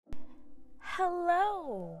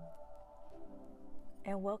Hello,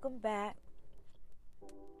 and welcome back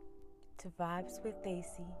to Vibes with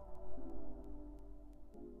AC.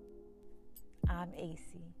 I'm AC,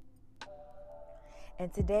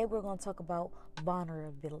 and today we're going to talk about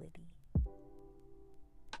vulnerability.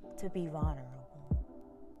 To be vulnerable.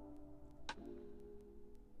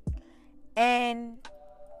 And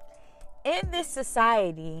in this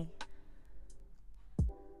society,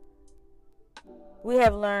 we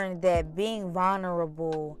have learned that being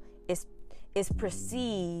vulnerable is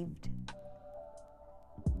perceived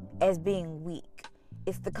as being weak.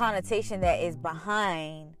 It's the connotation that is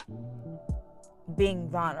behind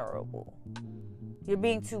being vulnerable. You're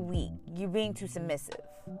being too weak. You're being too submissive.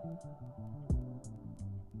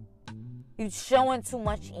 You're showing too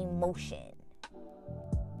much emotion.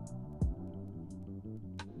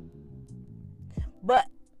 But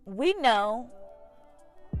we know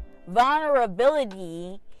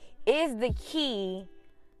vulnerability is the key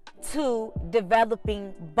to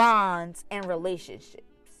developing bonds and relationships.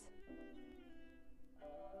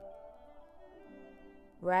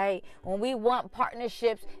 Right? When we want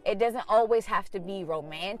partnerships, it doesn't always have to be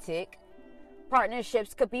romantic.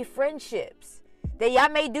 Partnerships could be friendships that y'all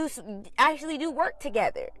may actually do work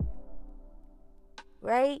together.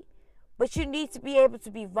 Right? But you need to be able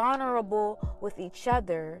to be vulnerable with each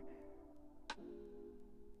other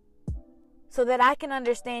so that I can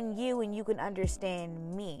understand you and you can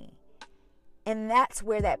understand me. And that's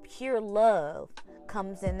where that pure love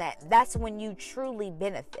comes in. That's when you truly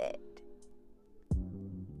benefit.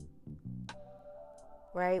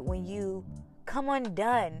 Right? When you come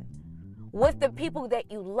undone with the people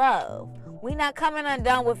that you love. We're not coming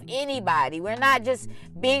undone with anybody. We're not just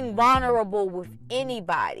being vulnerable with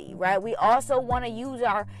anybody, right? We also want to use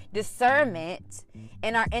our discernment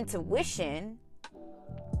and our intuition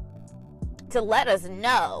to let us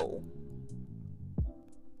know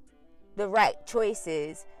the right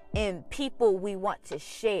choices in people we want to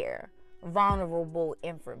share vulnerable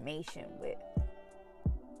information with.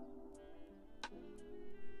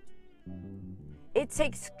 It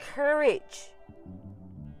takes courage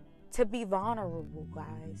to be vulnerable,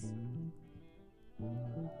 guys.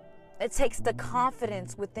 It takes the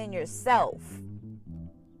confidence within yourself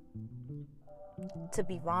to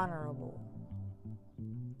be vulnerable.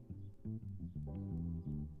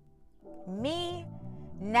 Me,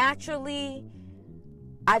 naturally,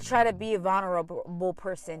 I try to be a vulnerable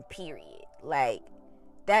person, period. Like,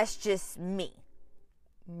 that's just me.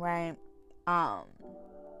 Right?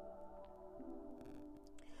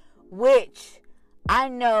 Which I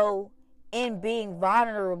know in being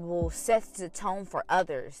vulnerable sets the tone for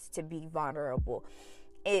others to be vulnerable.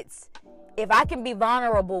 It's, if I can be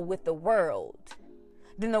vulnerable with the world,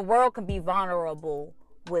 then the world can be vulnerable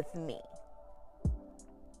with me.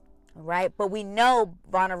 Right? But we know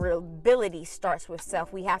vulnerability starts with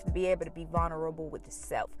self. We have to be able to be vulnerable with the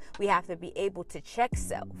self. We have to be able to check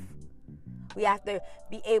self. We have to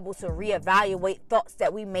be able to reevaluate thoughts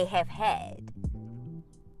that we may have had.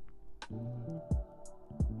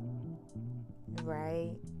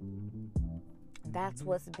 Right? That's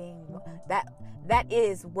what's that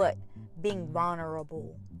is what being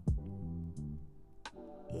vulnerable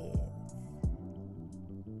is.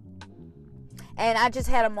 And I just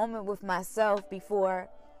had a moment with myself before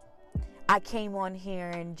I came on here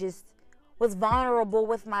and just was vulnerable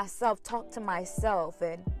with myself, talk to myself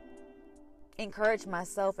and encourage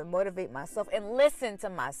myself and motivate myself and listen to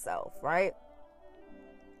myself, right?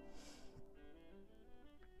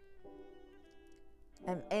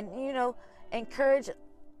 And you know, encourage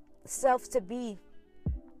self to be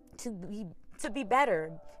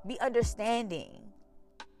better, be understanding.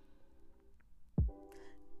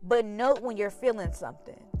 But note when you're feeling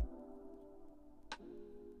something.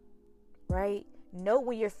 Right? Note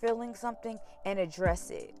when you're feeling something and address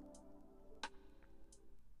it.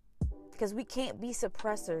 Because we can't be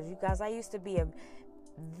suppressors. You guys, I used to be a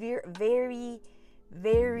very,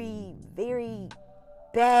 very, very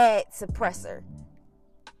bad suppressor.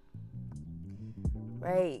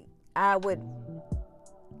 Right? I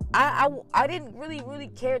didn't really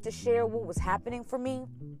care to share what was happening for me.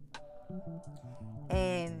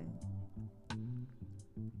 And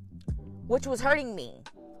which was hurting me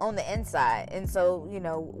on the inside. And so, you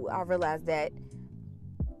know, I realized that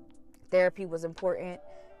therapy was important.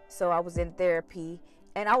 So I was in therapy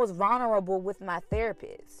and I was vulnerable with my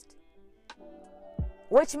therapist,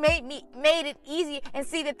 which made it easy. And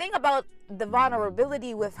see, the thing about the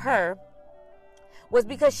vulnerability with her was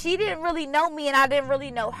because she didn't really know me and I didn't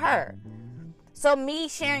really know her. So me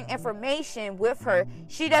sharing information with her,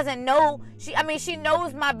 she doesn't know. She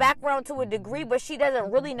knows my background to a degree, but she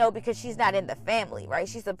doesn't really know because she's not in the family, right?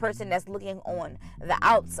 She's a person that's looking on the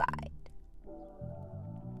outside.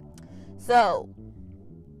 So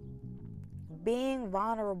being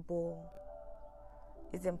vulnerable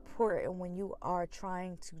is important when you are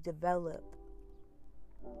trying to develop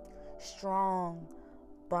strong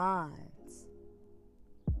bonds,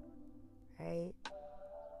 right?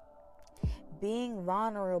 Being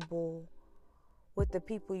vulnerable with the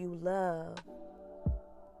people you love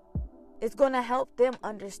is going to help them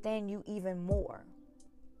understand you even more.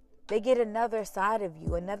 They get another side of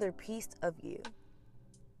you, another piece of you,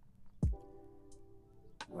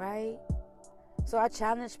 right? So I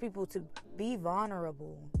challenge people to be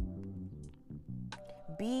vulnerable,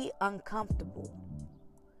 be uncomfortable,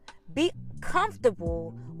 be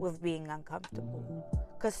comfortable with being uncomfortable,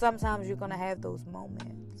 because sometimes you're going to have those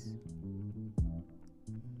moments,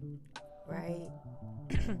 right?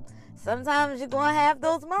 Sometimes you're going to have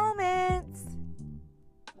those moments,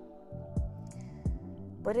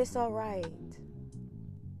 but it's all right.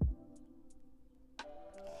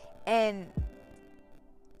 And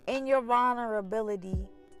in your vulnerability,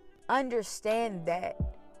 understand that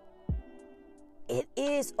it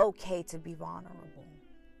is okay to be vulnerable,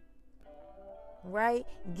 right?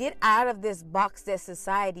 Get out of this box that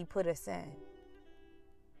society put us in.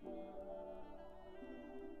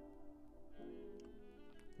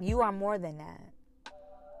 You are more than that.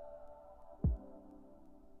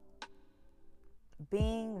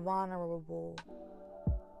 Being vulnerable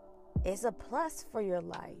is a plus for your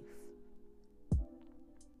life.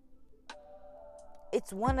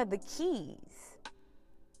 It's one of the keys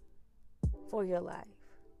for your life,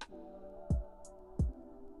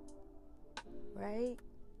 right?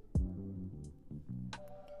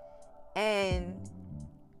 And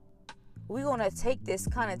we're going to take this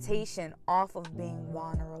connotation off of being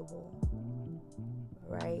vulnerable,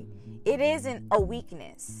 right? It isn't a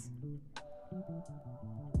weakness.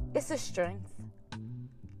 It's a strength.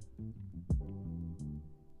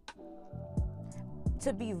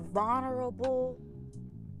 To be vulnerable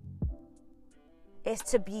is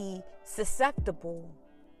to be susceptible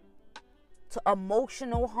to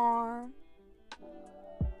emotional harm,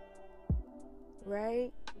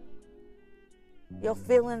 right? Your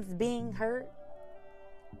feelings being hurt,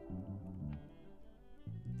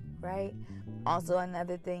 right? Also,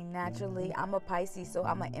 another thing, naturally, I'm a Pisces, so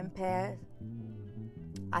I'm an empath.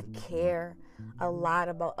 I care a lot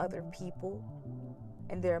about other people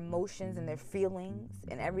and their emotions and their feelings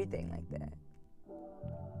and everything like that,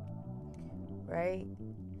 right?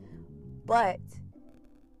 But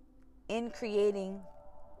in creating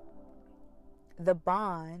the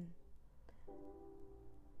bond,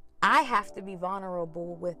 I have to be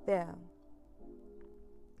vulnerable with them.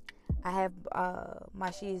 I have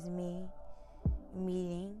my She Is Me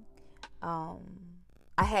meeting. I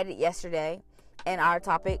had it yesterday, and our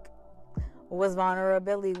topic was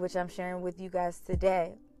vulnerability, which I'm sharing with you guys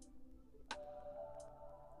today.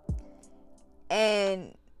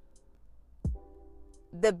 And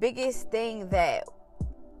the biggest thing that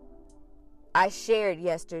I shared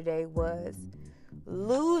yesterday was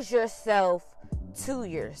lose yourself to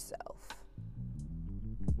yourself.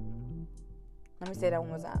 Let me say that one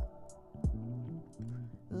more time.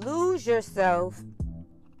 Lose yourself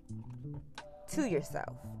to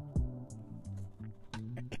yourself.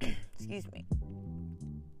 Excuse me.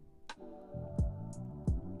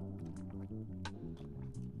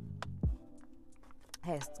 I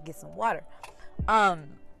had to get some water.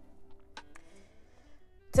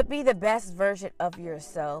 To be the best version of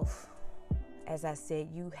yourself, as I said,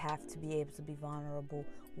 you have to be able to be vulnerable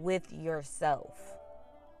with yourself.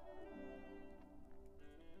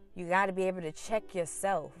 You got to be able to check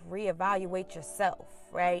yourself, reevaluate yourself,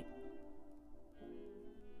 right?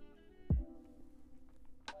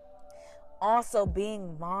 Also,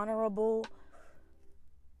 being vulnerable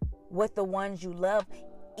with the ones you love,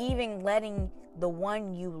 even letting the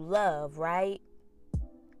one you love, right,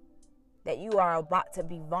 that you are about to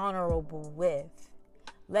be vulnerable with,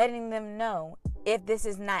 letting them know if this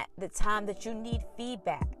is not the time that you need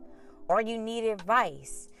feedback or you need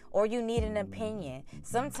advice or you need an opinion.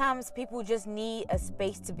 Sometimes people just need a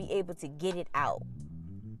space to be able to get it out,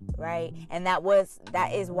 right? And that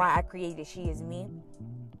is why I created She Is Me.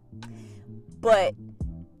 But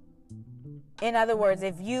in other words,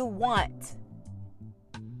 if you want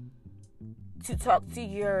to talk to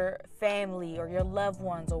your family or your loved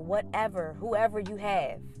ones or whatever, whoever you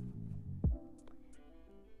have,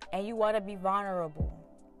 and you want to be vulnerable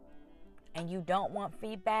and you don't want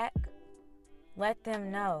feedback, let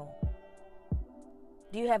them know.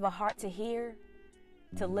 Do you have a heart to hear,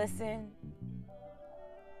 to listen?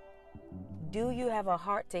 Do you have a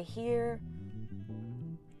heart to hear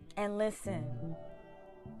and listen?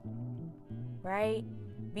 Right?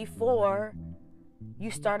 Before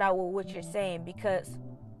you start out with what you're saying, because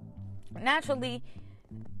naturally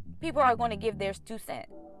people are going to give their 2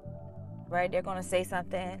 cents, right? They're going to say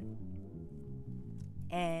something,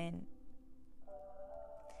 and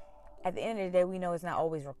at the end of the day, we know it's not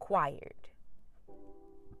always required.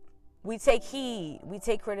 We take heed, we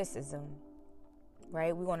take criticism,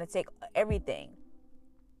 right? We want to take everything.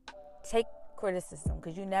 Take criticism,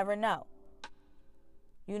 because you never know.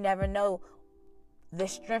 You never know the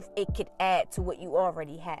strength it could add to what you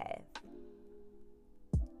already have,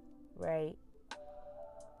 right?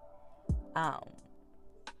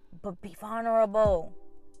 But be vulnerable.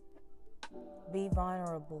 Be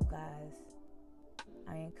vulnerable, guys.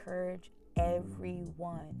 I encourage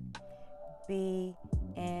everyone, be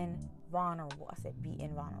invulnerable. I said be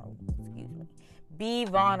invulnerable. Excuse me. Be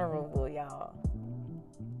vulnerable, y'all.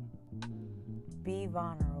 Be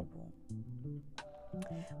vulnerable.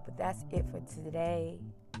 But that's it for today.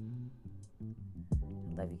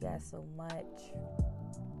 Love you guys so much.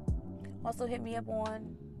 Also hit me up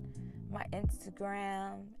on my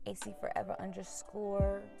Instagram,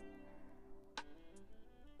 ACForever_,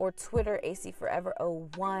 or Twitter,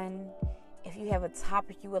 ACForever01. If you have a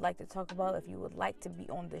topic you would like to talk about, if you would like to be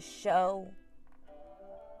on the show,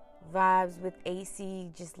 Vibes with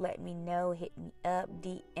AC, just let me know. Hit me up,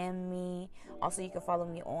 DM me. Also, you can follow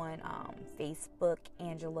me on Facebook,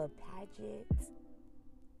 Angela Paget.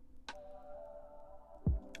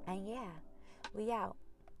 And yeah, we out.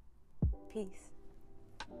 Peace.